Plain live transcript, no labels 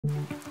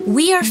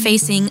We are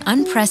facing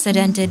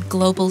unprecedented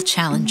global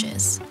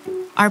challenges.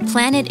 Our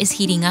planet is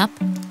heating up,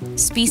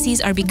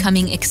 species are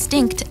becoming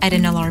extinct at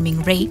an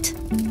alarming rate,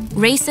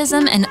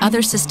 racism and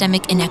other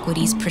systemic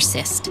inequities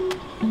persist.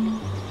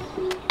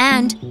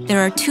 And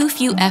there are too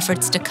few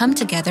efforts to come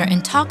together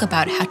and talk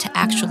about how to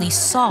actually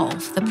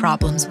solve the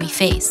problems we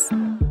face.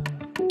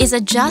 Is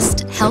a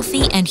just,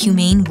 healthy, and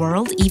humane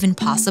world even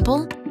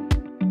possible?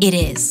 It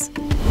is.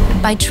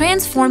 By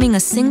transforming a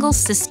single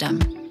system,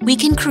 we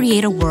can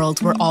create a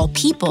world where all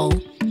people,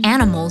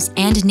 animals,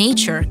 and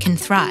nature can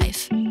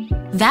thrive.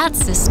 That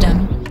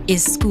system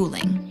is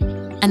schooling.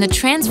 And the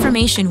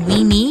transformation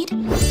we need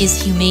is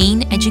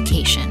humane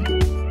education.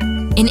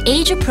 In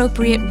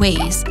age-appropriate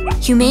ways,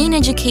 humane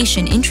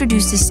education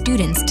introduces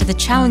students to the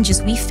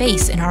challenges we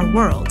face in our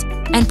world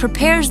and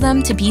prepares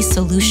them to be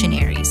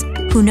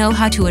solutionaries who know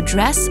how to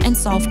address and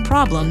solve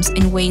problems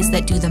in ways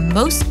that do the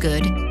most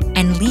good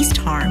and least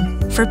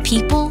harm for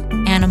people,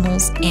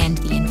 animals, and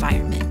the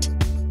environment.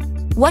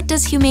 What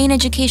does humane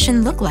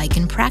education look like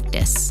in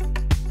practice?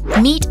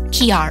 Meet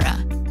Kiara.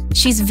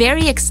 She's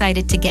very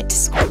excited to get to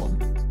school.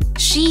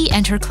 She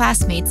and her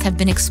classmates have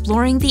been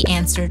exploring the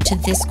answer to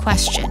this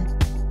question.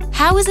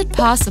 How is it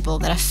possible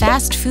that a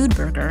fast food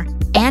burger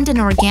and an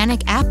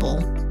organic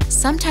apple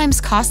sometimes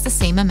cost the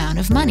same amount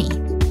of money?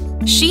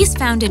 She's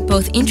found it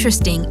both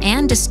interesting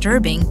and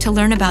disturbing to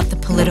learn about the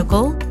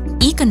political,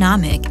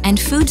 economic, and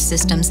food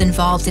systems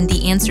involved in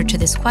the answer to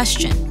this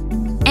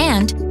question,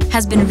 and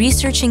has been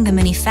researching the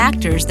many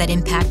factors that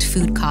impact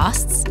food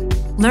costs,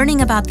 learning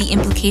about the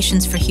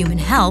implications for human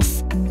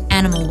health,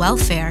 animal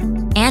welfare,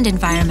 and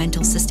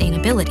environmental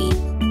sustainability,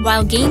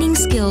 while gaining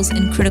skills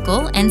in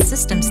critical and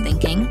systems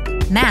thinking,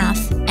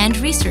 math, and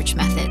research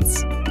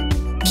methods.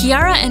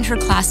 Kiara and her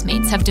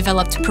classmates have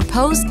developed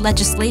proposed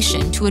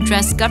legislation to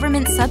address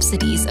government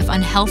subsidies of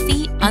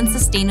unhealthy,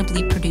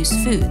 unsustainably produced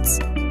foods,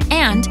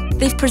 and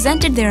they've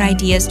presented their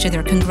ideas to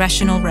their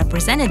congressional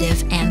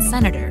representative and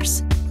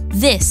senators.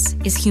 This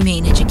is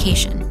humane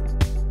education.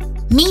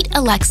 Meet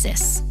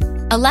Alexis.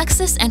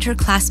 Alexis and her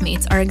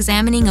classmates are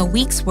examining a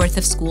week's worth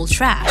of school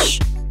trash.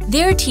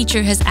 Their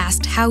teacher has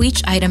asked how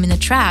each item in the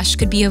trash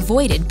could be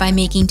avoided by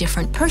making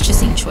different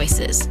purchasing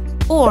choices,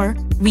 or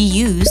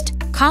reused,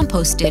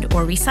 composted,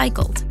 or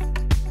recycled.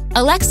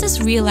 Alexis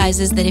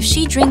realizes that if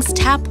she drinks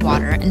tap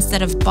water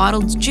instead of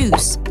bottled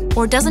juice,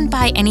 or doesn't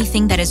buy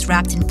anything that is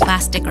wrapped in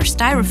plastic or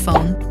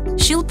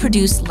styrofoam, she'll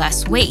produce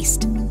less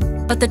waste.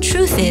 But the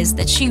truth is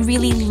that she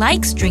really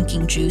likes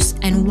drinking juice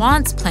and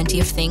wants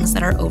plenty of things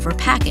that are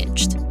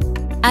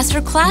overpackaged. As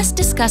her class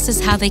discusses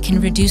how they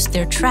can reduce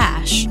their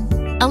trash,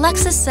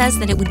 Alexis says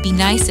that it would be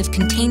nice if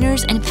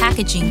containers and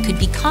packaging could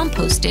be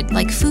composted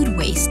like food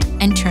waste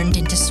and turned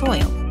into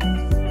soil.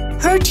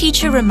 Her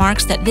teacher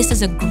remarks that this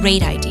is a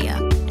great idea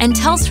and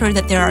tells her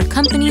that there are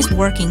companies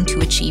working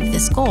to achieve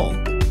this goal.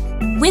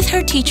 With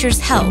her teacher's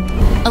help,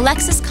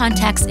 Alexis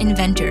contacts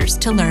inventors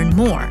to learn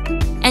more,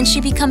 and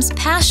she becomes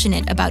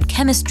passionate about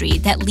chemistry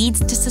that leads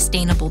to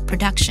sustainable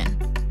production.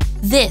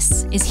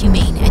 This is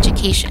humane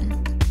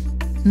education.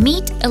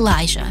 Meet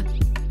Elijah.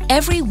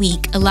 Every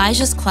week,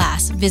 Elijah's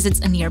class visits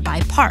a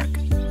nearby park,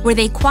 where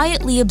they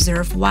quietly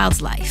observe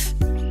wildlife.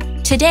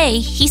 Today,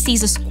 he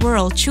sees a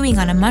squirrel chewing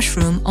on a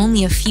mushroom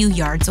only a few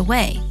yards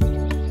away.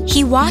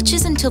 He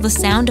watches until the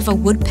sound of a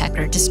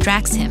woodpecker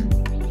distracts him,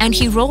 and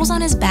he rolls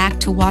on his back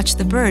to watch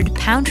the bird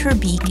pound her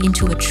beak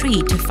into a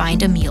tree to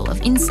find a meal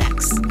of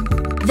insects.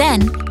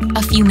 Then,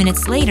 a few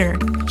minutes later,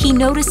 he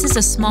notices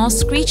a small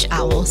screech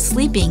owl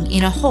sleeping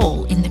in a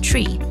hole in the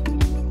tree.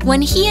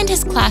 When he and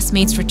his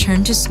classmates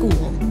return to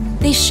school,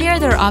 they share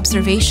their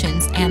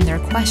observations and their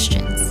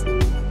questions.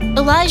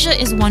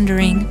 Elijah is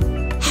wondering,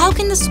 how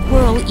can the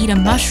squirrel eat a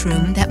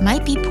mushroom that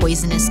might be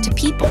poisonous to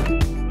people?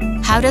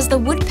 How does the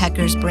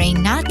woodpecker's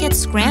brain not get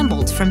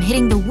scrambled from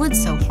hitting the wood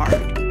so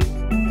hard?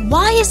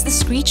 Why is the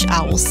screech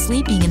owl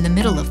sleeping in the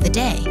middle of the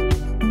day?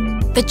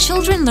 The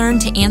children learn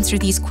to answer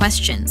these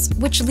questions,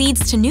 which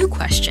leads to new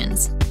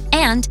questions,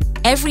 and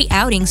every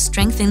outing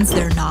strengthens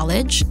their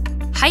knowledge,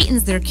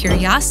 heightens their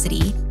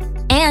curiosity,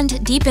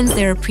 and deepens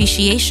their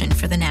appreciation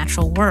for the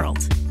natural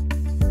world.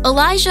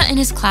 Elijah and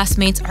his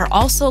classmates are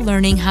also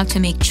learning how to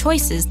make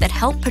choices that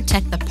help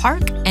protect the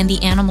park and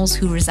the animals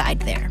who reside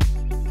there.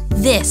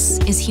 This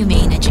is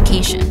humane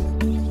education.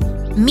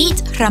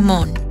 Meet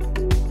Ramon.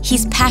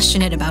 He's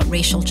passionate about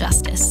racial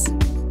justice.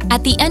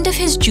 At the end of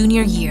his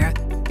junior year,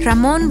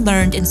 Ramon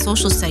learned in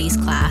social studies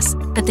class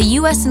that the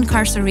U.S.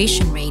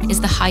 incarceration rate is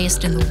the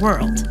highest in the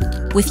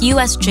world, with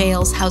U.S.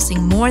 jails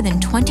housing more than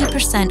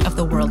 20% of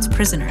the world's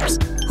prisoners,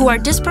 who are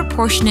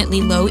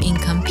disproportionately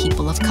low-income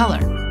people of color.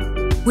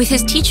 With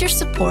his teacher's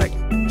support,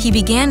 he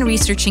began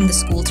researching the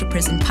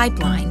school-to-prison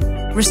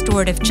pipeline,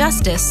 restorative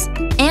justice,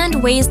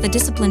 and ways the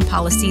discipline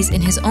policies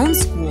in his own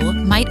school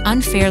might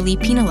unfairly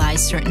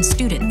penalize certain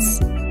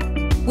students.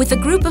 With a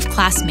group of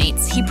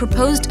classmates, he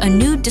proposed a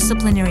new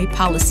disciplinary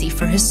policy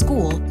for his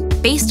school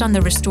based on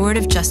the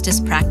restorative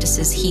justice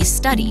practices he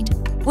studied,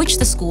 which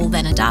the school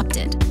then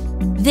adopted.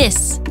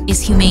 This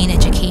is humane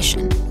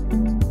education.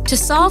 To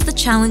solve the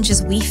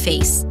challenges we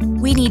face,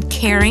 we need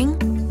caring,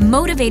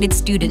 motivated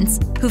students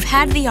who've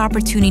had the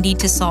opportunity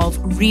to solve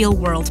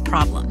real-world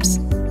problems.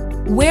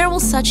 Where will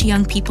such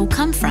young people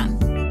come from?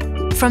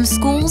 From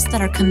schools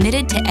that are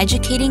committed to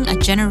educating a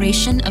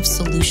generation of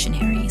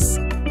solutionaries.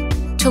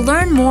 To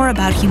learn more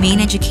about humane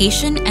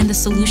education and the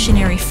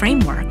Solutionary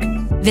framework,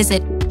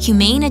 visit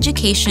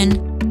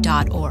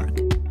humaneeducation.org.